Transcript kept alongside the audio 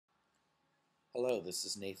Hello, this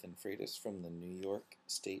is Nathan Freitas from the New York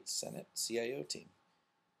State Senate CIO team.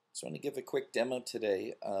 Just want to give a quick demo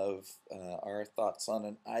today of our thoughts on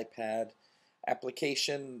an iPad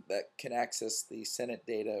application that can access the Senate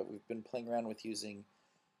data. We've been playing around with using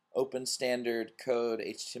open standard code,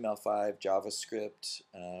 HTML5, JavaScript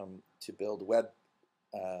to build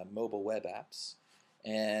mobile web apps.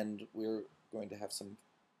 And we're going to have some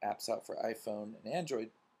apps out for iPhone and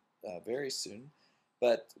Android very soon.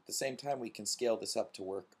 But at the same time, we can scale this up to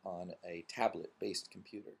work on a tablet-based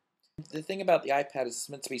computer. The thing about the iPad is it's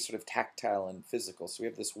meant to be sort of tactile and physical. So we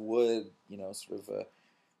have this wood, sort of a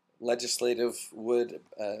legislative wood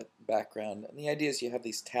background. And the idea is you have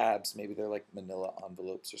these tabs. Maybe they're like manila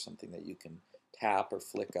envelopes or something that you can tap or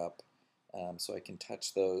flick up. So I can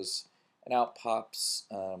touch those, and out pops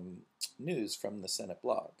news from the Senate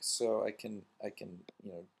blog. So I can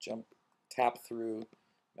tap through.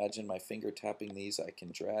 Imagine my finger tapping these. I can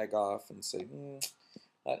drag off and say,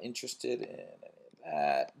 not interested in any of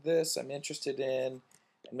that. This I'm interested in.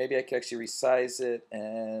 And maybe I could actually resize it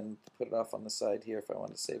and put it off on the side here if I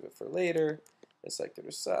want to save it for later. This I could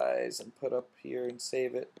resize and put up here and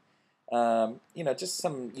save it. Just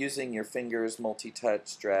some using your fingers,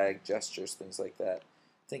 multi-touch, drag, gestures, things like that.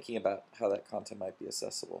 Thinking about how that content might be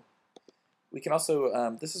accessible. We can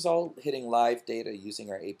also, this is all hitting live data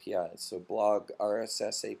using our APIs, so blog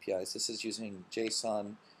RSS APIs. This is using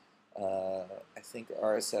JSON, I think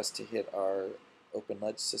RSS to hit our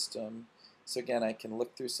OpenLedge system. So again, I can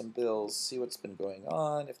look through some bills, see what's been going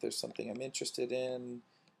on. If there's something I'm interested in,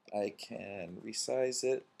 I can resize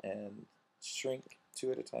it and shrink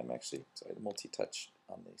two at a time actually. So multi-touch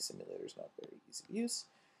on the simulator is not very easy to use.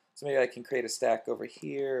 So maybe I can create a stack over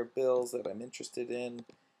here of bills that I'm interested in,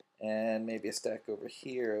 and maybe a stack over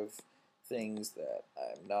here of things that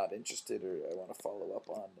I'm not interested or I want to follow up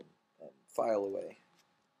on and file away.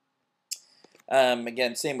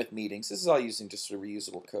 Again, same with meetings. This is all using just sort of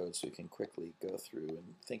reusable code, so we can quickly go through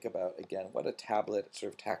and think about, again, what a tablet,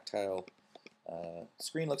 sort of tactile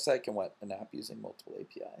screen looks like and what an app using multiple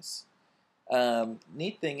APIs.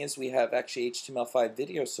 Neat thing is we have actually HTML5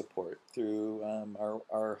 video support through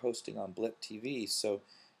our hosting on Blip TV. So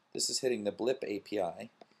this is hitting the Blip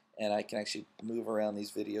API. And I can actually move around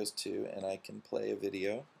these videos too, and I can play a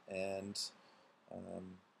video, and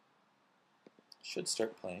should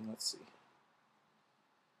start playing. Let's see.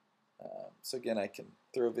 So again, I can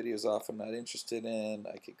throw videos off I'm not interested in.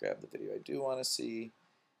 I could grab the video I do want to see,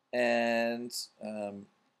 and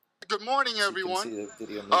good morning, everyone. You can see the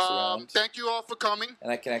video moves around. Thank you all for coming.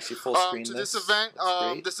 And I can actually full screen to this event.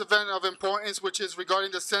 This event of importance, which is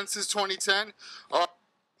regarding the Census 2010.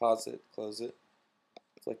 Pause it, close it.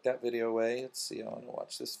 Flick that video away. Let's see, I want to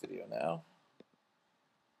watch this video now.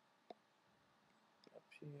 Up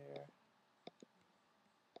here.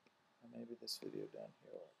 And maybe this video down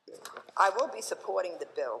here. There we go. I will be supporting the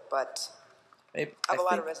bill, but I have a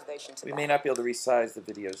lot of reservations. We may not be able to resize the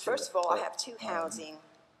videos. First of all, I have two housing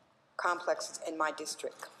complexes in my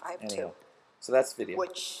district. I have two. So that's video.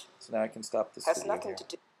 Which so now I can stop this has video nothing here. to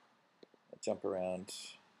do. Jump around,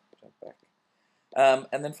 jump back.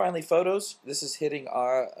 And then finally, photos. This is hitting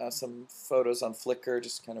some photos on Flickr,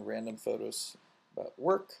 just kind of random photos about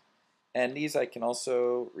work. And these I can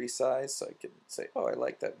also resize, so I can say, oh, I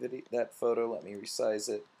like that photo. Let me resize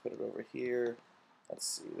it, put it over here. Let's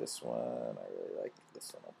see this one. I really like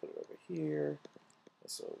this one. I'll put it over here.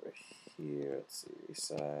 This over here. Let's see,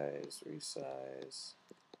 resize, resize,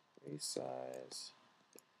 resize.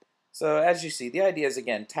 So as you see, the idea is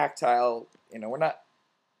again tactile.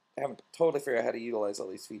 I haven't totally figured out how to utilize all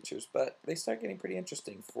these features, but they start getting pretty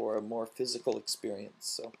interesting for a more physical experience.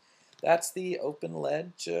 So that's the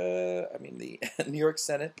OpenLedge, the New York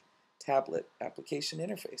Senate tablet application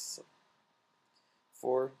interface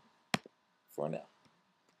for now.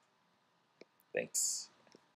 Thanks.